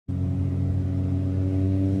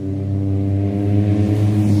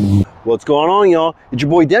What's going on, y'all? It's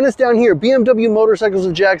your boy Dennis down here, BMW Motorcycles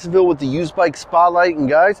of Jacksonville with the used bike spotlight. And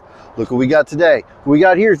guys, look what we got today. What we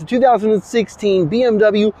got here is the 2016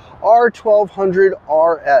 BMW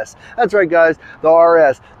R1200RS. That's right, guys, the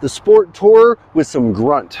RS, the sport tourer with some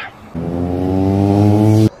grunt.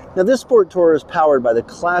 Now this sport tourer is powered by the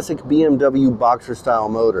classic BMW Boxer style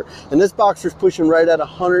motor, and this Boxer is pushing right at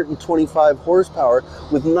 125 horsepower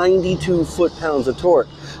with 92 foot-pounds of torque.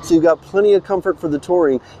 So you've got plenty of comfort for the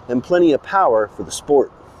touring and plenty of power for the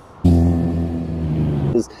sport.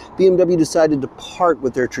 BMW decided to part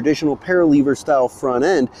with their traditional paralever style front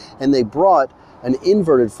end, and they brought an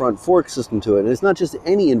inverted front fork system to it. And it's not just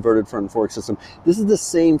any inverted front fork system. This is the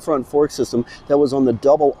same front fork system that was on the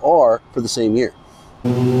Double R for the same year.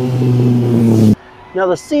 Now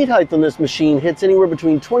the seat height on this machine hits anywhere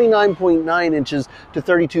between 29.9 inches to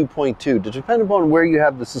 32.2, depending upon where you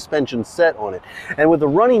have the suspension set on it. And with a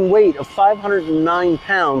running weight of 509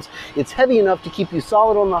 pounds, it's heavy enough to keep you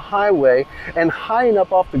solid on the highway and high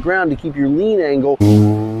enough off the ground to keep your lean angle.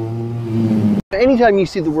 Anytime you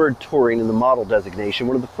see the word touring in the model designation,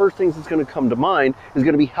 one of the first things that's going to come to mind is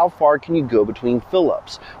going to be how far can you go between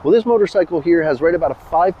fill-ups. Well, this motorcycle here has right about a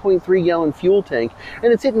 5.3 gallon fuel tank,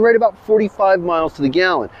 and it's hitting right about 45 miles to the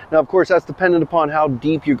gallon. Now, of course, that's dependent upon how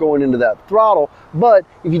deep you're going into that throttle, but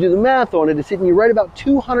if you do the math on it, it's hitting you right about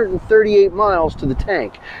 238 miles to the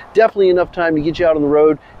tank. Definitely enough time to get you out on the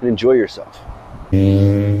road and enjoy yourself.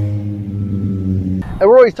 And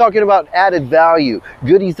we're always talking about added value,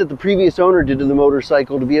 goodies that the previous owner did to the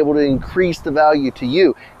motorcycle to be able to increase the value to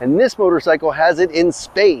you. And this motorcycle has it in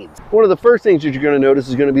spades. One of the first things that you're going to notice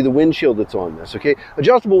is going to be the windshield that's on this, okay?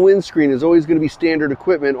 Adjustable windscreen is always going to be standard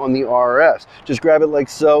equipment on the RS. Just grab it like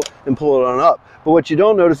so and pull it on up. But what you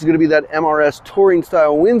don't notice is going to be that MRS touring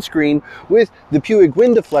style windscreen with the Puig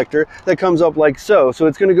wind deflector that comes up like so. So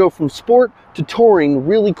it's going to go from sport to touring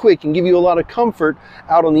really quick and give you a lot of comfort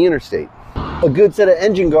out on the interstate. A good set of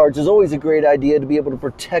engine guards is always a great idea to be able to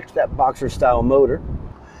protect that Boxer style motor.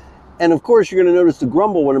 And of course, you're going to notice the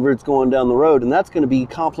grumble whenever it's going down the road, and that's going to be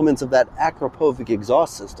compliments of that R1200RS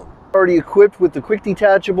exhaust system. Already equipped with the quick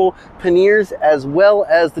detachable panniers as well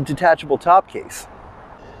as the detachable top case.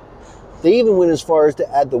 They even went as far as to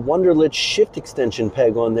add the Wunderlich shift extension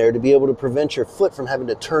peg on there to be able to prevent your foot from having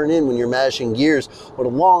to turn in when you're mashing gears. But a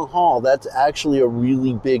long haul, that's actually a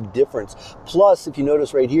really big difference. Plus, if you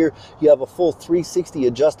notice right here, you have a full 360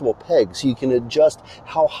 adjustable peg, so you can adjust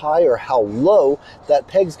how high or how low that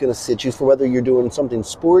peg's going to sit you for whether you're doing something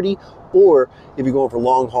sporty or if you're going for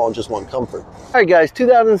long haul and just want comfort. All right, guys,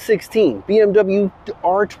 2016 BMW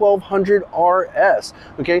R1200RS.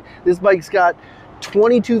 Okay, this bike's got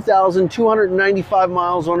 22,295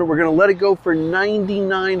 miles on it. We're going to let it go for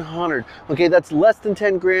 9,900. Okay, that's less than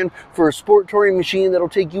 10 grand for a sport touring machine that'll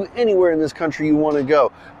take you anywhere in this country you want to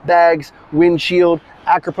go. Bags, windshield,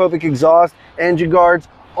 Acropovic exhaust, engine guards,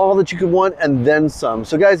 all that you could want and then some.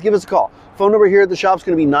 So guys, give us a call. Phone number here at the shop is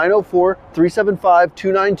going to be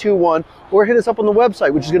 904-375-2921, or hit us up on the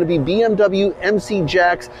website, which is going to be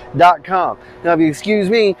bmwmcjacks.com. Now, if you excuse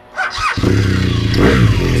me,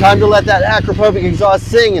 time to let that Acropovic exhaust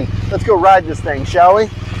sing, and let's go ride this thing, shall we?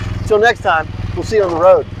 Until next time, we'll see you on the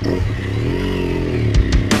road.